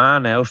are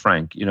Armagh now,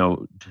 Frank?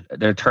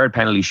 Their third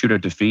penalty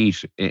shootout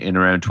defeat in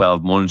around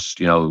 12 months.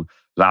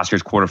 Last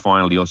year's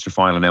quarterfinal, the Ulster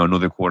final, now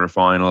another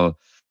quarterfinal.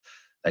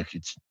 Like,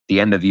 it's the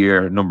end of the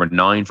year, number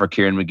 9 for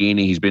Kieran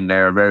McGeeney. He's been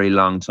there a very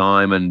long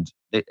time, and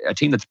a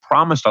team that's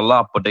promised a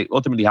lot, but they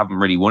ultimately haven't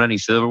really won any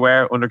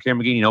silverware under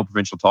Kieran McGeeney, no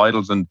provincial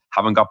titles, and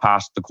haven't got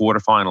past the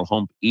quarterfinal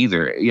hump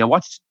either.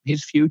 What's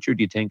his future,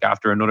 do you think,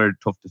 after another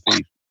tough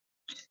defeat?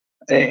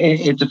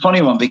 It's a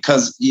funny one,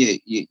 because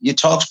you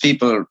talk to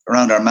people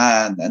around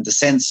Armagh, and the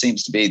sense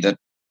seems to be that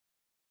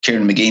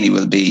Kieran McGeeney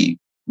will be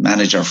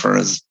manager for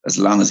as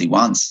long as he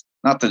wants.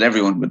 Not that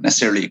everyone would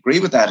necessarily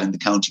agree with that in the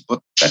county,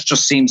 but that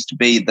just seems to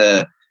be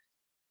the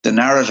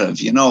narrative.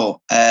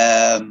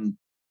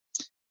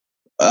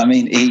 I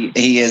mean,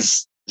 he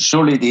is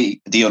surely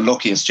the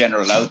unluckiest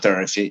general out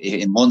there, if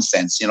in one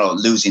sense,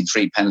 losing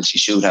 3 penalty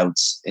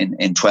shootouts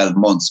in 12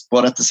 months.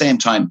 But at the same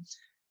time,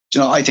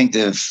 I think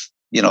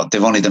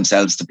they've only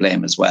themselves to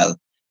blame as well.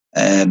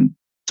 They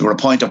were a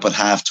point up at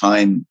half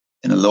time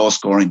in a low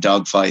scoring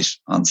dogfight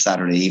on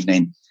Saturday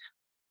evening.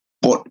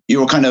 But you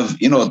were kind of,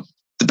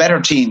 the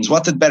better teams,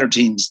 what did better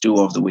teams do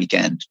over the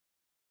weekend?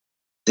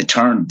 They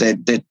turned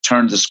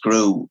the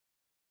screw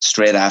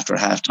straight after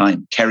half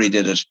time. Kerry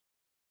did it.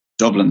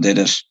 Dublin did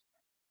it.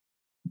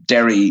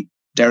 Derry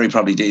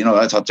probably did.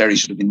 I thought Derry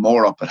should have been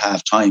more up at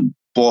half time,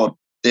 but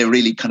they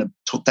really kind of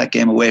took that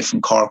game away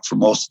from Cork for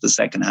most of the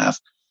second half.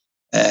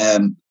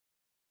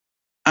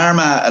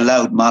 Armagh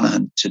allowed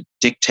Monaghan to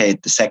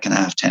dictate the second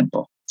half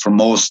tempo for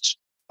most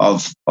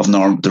of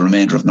the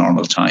remainder of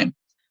normal time.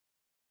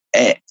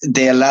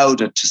 They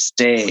allowed it to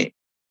stay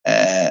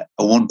a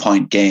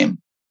 1-point game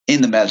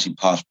in the melting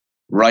pot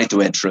right the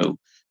way through.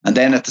 And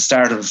then at the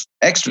start of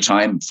extra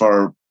time,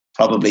 for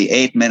probably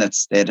 8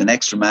 minutes, they had an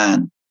extra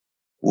man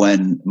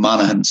when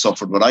Monaghan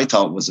suffered what I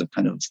thought was a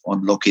kind of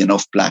unlucky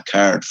enough black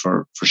card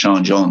for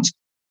Sean Jones.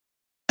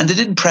 And they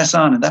didn't press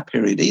on in that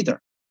period either.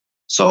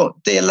 So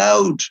they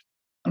allowed,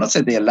 I'm not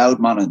saying they allowed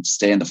Monaghan to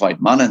stay in the fight.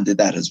 Monaghan did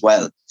that as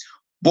well.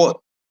 But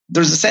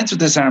there's a sense with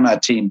this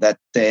Armagh team that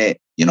they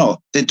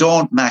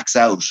don't max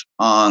out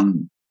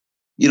on,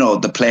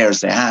 the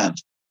players they have.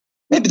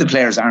 Maybe the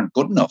players aren't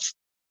good enough.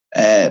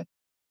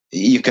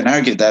 You can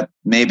argue that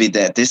maybe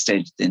at this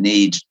stage they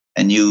need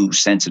a new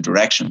sense of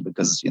direction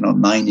because,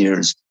 9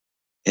 years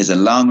is a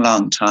long,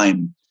 long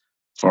time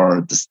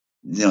for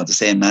the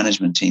same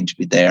management team to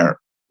be there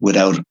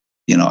without,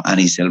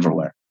 any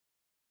silverware.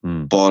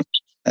 But,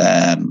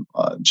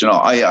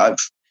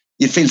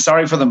 you feel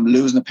sorry for them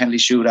losing a penalty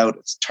shootout.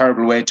 It's a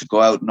terrible way to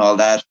go out and all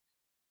that.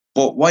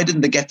 But why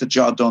didn't they get the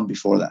job done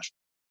before that?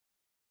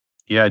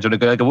 Yeah,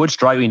 it would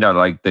strike me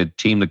that the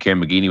team that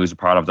Kieran McGeeney was a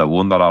part of that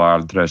won that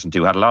All-Ireland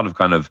 2002 had a lot of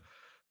kind of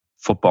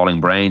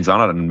footballing brains on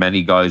it, and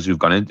many guys who've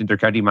gone into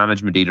inter-county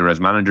management either as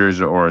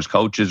managers or as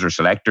coaches or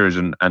selectors,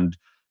 and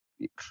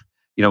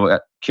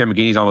Kieran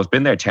McGeeney's almost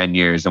been there 10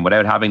 years, and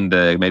without having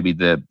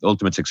the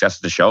ultimate success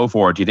to show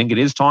for it, do you think it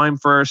is time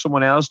for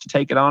someone else to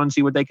take it on and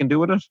see what they can do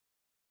with it?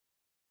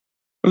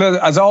 Well,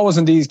 as always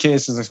in these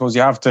cases, I suppose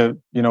you have to,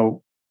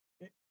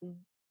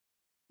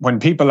 when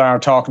people are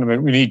talking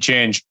about we need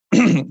change,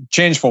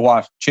 change for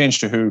what? Change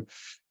to who?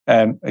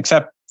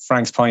 Except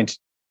Frank's point,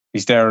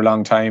 he's there a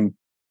long time.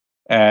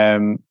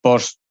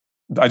 But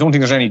I don't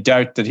think there's any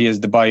doubt that he has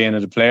the buy-in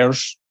of the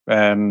players.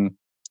 And,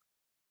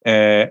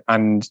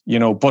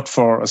 but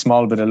for a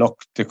small bit of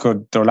luck,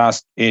 their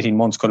last 18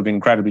 months could have been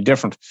incredibly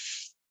different.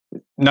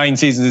 9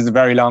 seasons is a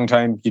very long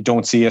time. You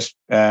don't see it.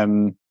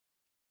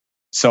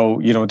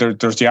 So,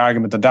 there's the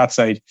argument on that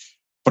side.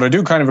 But I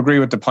do kind of agree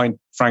with the point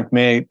Frank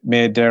made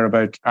there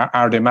about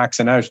are they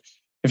maxing out?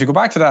 If you go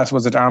back to that,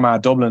 was it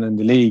Armagh Dublin in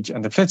the league?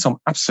 And they played some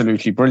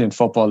absolutely brilliant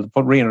football. They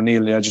put Rian O'Neill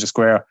on the edge of the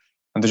square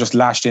and they just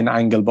lashed in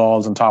angle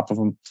balls on top of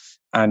him.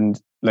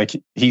 And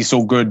he's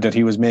so good that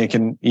he was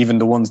making even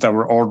the ones that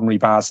were ordinary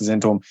passes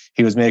into him,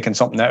 he was making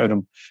something out of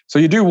them. So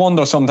you do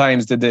wonder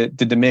sometimes, did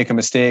they make a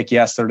mistake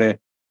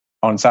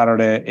on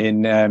Saturday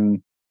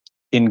in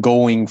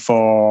going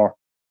for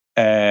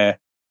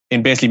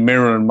in basically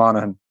mirroring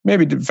Monaghan?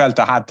 Maybe they felt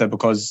they had to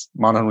because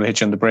Monaghan will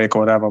hit you in the break or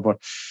whatever, but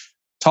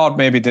thought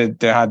maybe they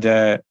had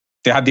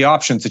the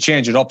option to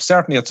change it up,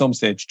 certainly at some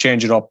stage,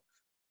 change it up,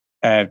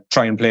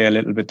 try and play a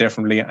little bit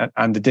differently,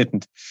 and they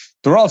didn't.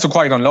 They were also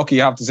quite unlucky,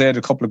 you have to say,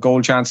 a couple of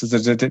goal chances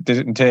that they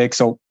didn't take.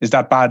 So is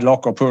that bad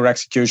luck or poor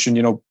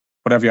execution,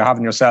 whatever you're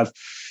having yourself?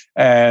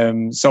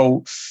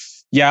 So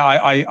yeah,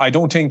 I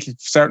don't think,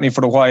 certainly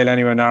for a while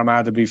anyway, in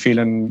Armagh they'll be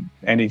feeling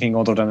anything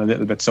other than a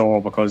little bit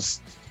sore,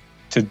 because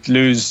to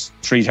lose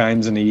 3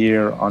 times in a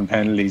year on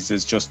penalties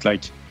is just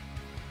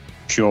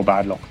pure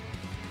bad luck.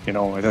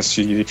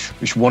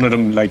 One of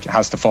them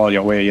has to fall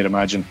your way, you'd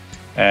imagine.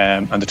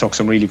 And they took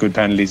some really good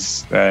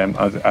penalties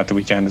at the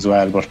weekend as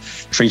well. But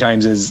 3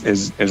 times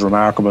is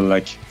remarkable.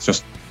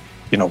 Just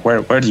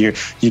where do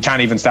you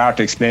can't even start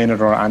to explain it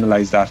or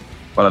analyse that.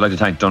 Well, I'd like to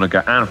thank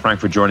Donncha and Frank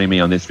for joining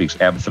me on this week's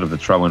episode of the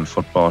Throw-In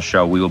Football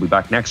Show. We will be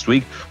back next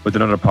week with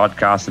another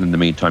podcast, and in the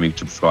meantime, you can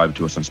subscribe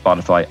to us on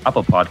Spotify,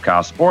 Apple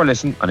Podcasts, or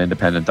listen on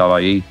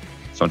independent.ie.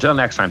 So until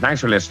next time,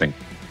 thanks for listening,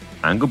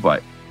 and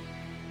goodbye.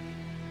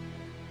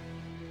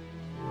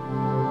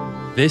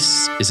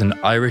 This is an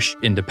Irish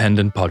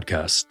Independent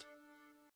podcast.